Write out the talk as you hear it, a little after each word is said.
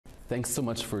Thanks so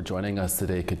much for joining us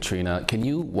today, Katrina. Can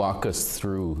you walk us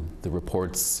through the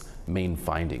report's main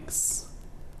findings?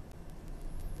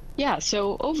 Yeah,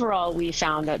 so overall, we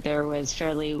found that there was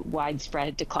fairly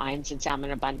widespread declines in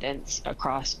salmon abundance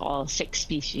across all 6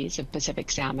 species of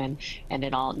Pacific salmon and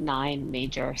in all 9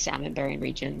 major salmon-bearing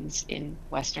regions in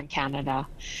Western Canada.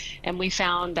 And we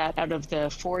found that out of the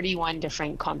 41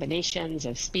 different combinations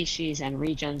of species and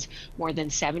regions, more than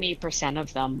 70%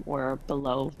 of them were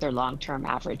below their long-term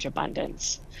average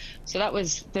abundance. So that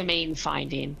was the main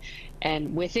finding.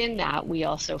 And within that, we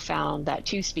also found that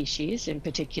 2 species, in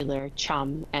particular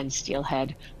chum and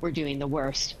steelhead, were doing the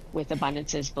worst, with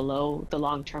abundances below the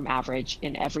long-term average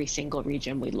in every single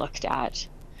region we looked at.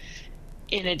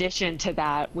 In addition to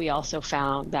that, we also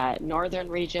found that northern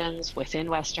regions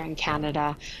within Western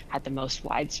Canada had the most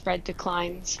widespread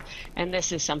declines. And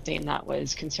this is something that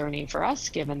was concerning for us,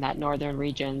 given that northern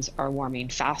regions are warming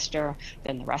faster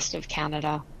than the rest of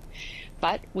Canada.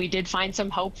 But we did find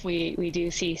some hope. We do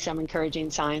see some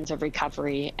encouraging signs of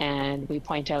recovery, and we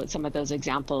point out some of those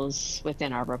examples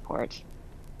within our report.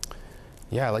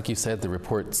 Yeah, like you said, the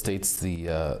report states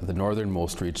the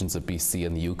northernmost regions of BC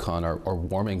and the Yukon are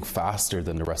warming faster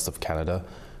than the rest of Canada.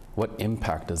 What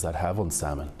impact does that have on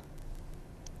salmon?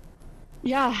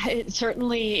 Yeah, it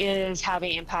certainly is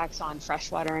having impacts on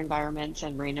freshwater environments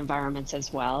and marine environments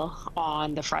as well.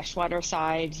 On the freshwater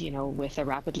side, with a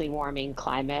rapidly warming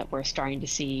climate, we're starting to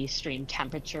see stream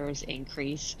temperatures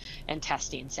increase and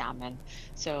testing salmon.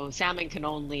 So salmon can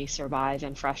only survive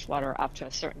in freshwater up to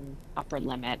a certain upper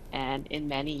limit. And in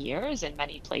many years, in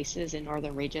many places in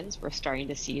northern regions, we're starting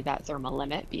to see that thermal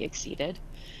limit be exceeded.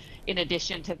 In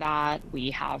addition to that,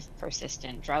 we have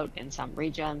persistent drought in some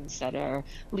regions that are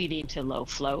leading to low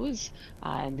flows,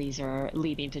 and these are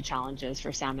leading to challenges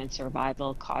for salmon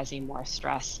survival, causing more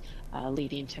stress,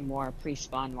 leading to more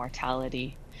pre-spawn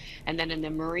mortality. And then in the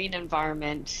marine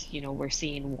environment, we're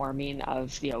seeing warming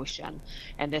of the ocean,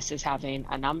 and this is having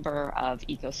a number of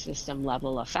ecosystem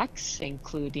level effects,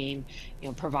 including,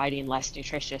 providing less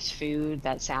nutritious food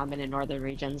that salmon in northern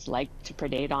regions like to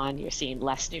predate on. You're seeing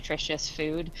less nutritious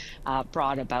food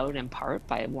brought about in part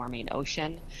by a warming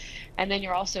ocean. And then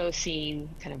you're also seeing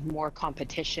kind of more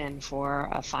competition for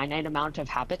a finite amount of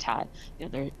habitat.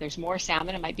 There's more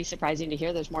salmon. It might be surprising to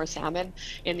hear there's more salmon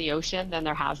in the ocean than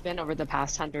there have been over the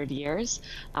past 100 years.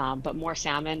 But more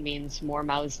salmon means more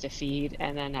mouths to feed.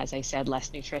 And then, as I said,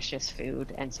 less nutritious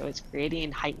food. And so it's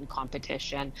creating heightened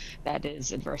competition that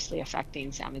is adversely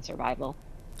affecting salmon survival.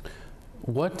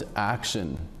 What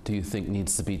action do you think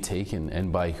needs to be taken,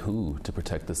 and by who, to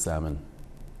protect the salmon?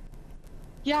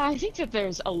 Yeah, I think that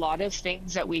there's a lot of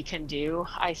things that we can do.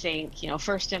 I think,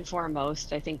 first and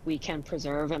foremost, I think we can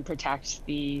preserve and protect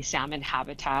the salmon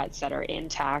habitats that are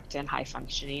intact and high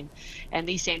functioning. And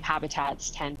these same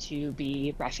habitats tend to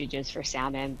be refuges for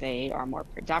salmon. They are more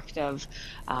productive.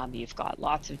 You've got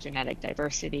lots of genetic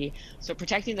diversity. So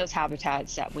protecting those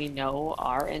habitats that we know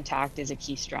are intact is a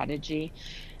key strategy.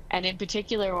 And in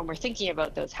particular, when we're thinking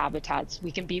about those habitats, we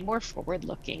can be more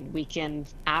forward-looking. We can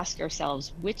ask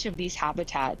ourselves which of these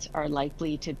habitats are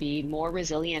likely to be more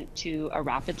resilient to a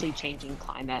rapidly changing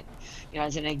climate.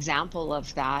 As an example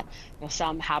of that,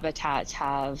 some habitats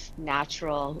have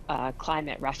natural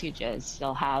climate refuges.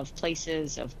 They'll have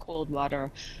places of cold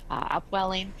water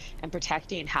upwelling, and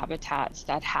protecting habitats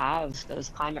that have those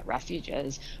climate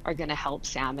refuges are going to help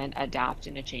salmon adapt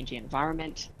in a changing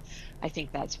environment. I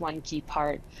think that's one key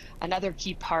part. Another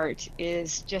key part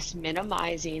is just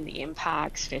minimizing the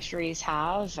impacts fisheries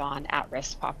have on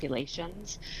at-risk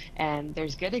populations. And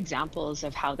there's good examples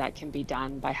of how that can be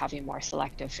done by having more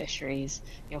selective fisheries.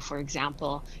 For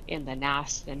example, in the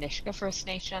Nass, the Nisga'a First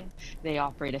Nation, they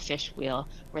operate a fish wheel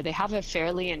where they have a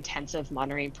fairly intensive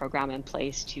monitoring program in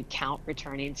place to count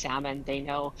returning salmon. They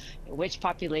know which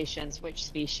populations, which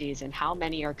species, and how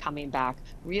many are coming back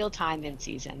real time in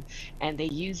season. And they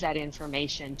use that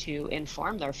information to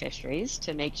inform their fisheries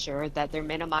to make sure that they're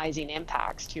minimizing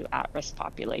impacts to at-risk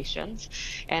populations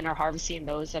and are harvesting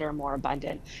those that are more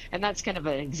abundant. And that's kind of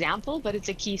an example, but it's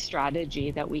a key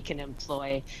strategy that we can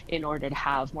employ in order to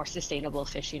have more sustainable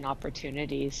fishing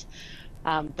opportunities.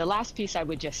 The last piece I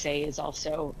would just say is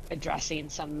also addressing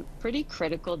some pretty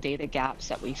critical data gaps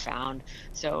that we found.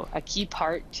 So a key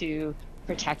part to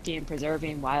protecting and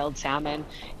preserving wild salmon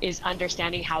is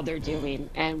understanding how they're doing.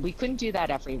 And we couldn't do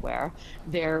that everywhere.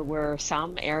 There were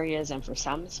some areas and for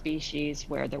some species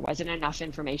where there wasn't enough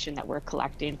information that we're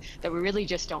collecting, that we really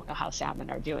just don't know how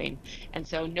salmon are doing. And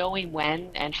so knowing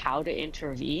when and how to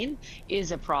intervene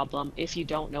is a problem if you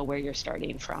don't know where you're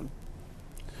starting from.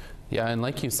 Yeah, and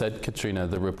like you said, Katrina,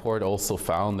 the report also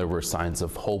found there were signs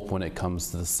of hope when it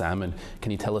comes to the salmon.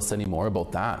 Can you tell us any more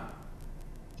about that?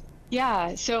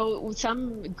 Yeah, so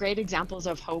some great examples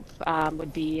of hope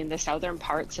would be in the southern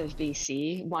parts of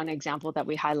BC. One example that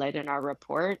we highlight in our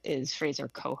report is Fraser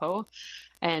Coho.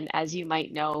 And as you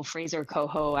might know, Fraser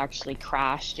Coho actually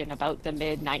crashed in about the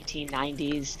mid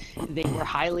 1990s. They were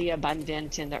highly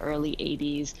abundant in the early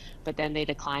 80s, but then they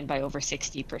declined by over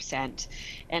 60%.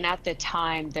 And at the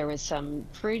time, there was some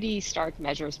pretty stark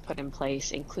measures put in place,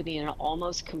 including an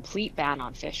almost complete ban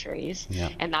on fisheries. Yeah.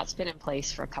 And that's been in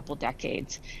place for a couple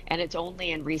decades. And it's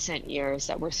only in recent years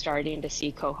that we're starting to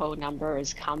see coho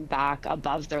numbers come back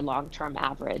above their long-term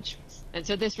average. And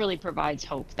so this really provides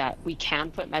hope that we can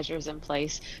put measures in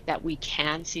place, that we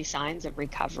can see signs of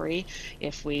recovery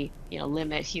if we,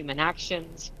 limit human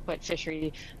actions, put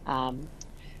fishery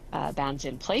bans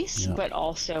in place, Yeah. but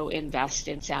also invest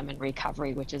in salmon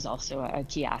recovery, which is also a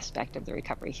key aspect of the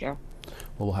recovery here.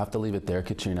 Well, we'll have to leave it there,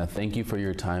 Katrina. Thank you for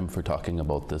your time for talking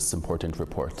about this important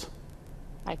report.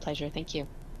 My pleasure. Thank you.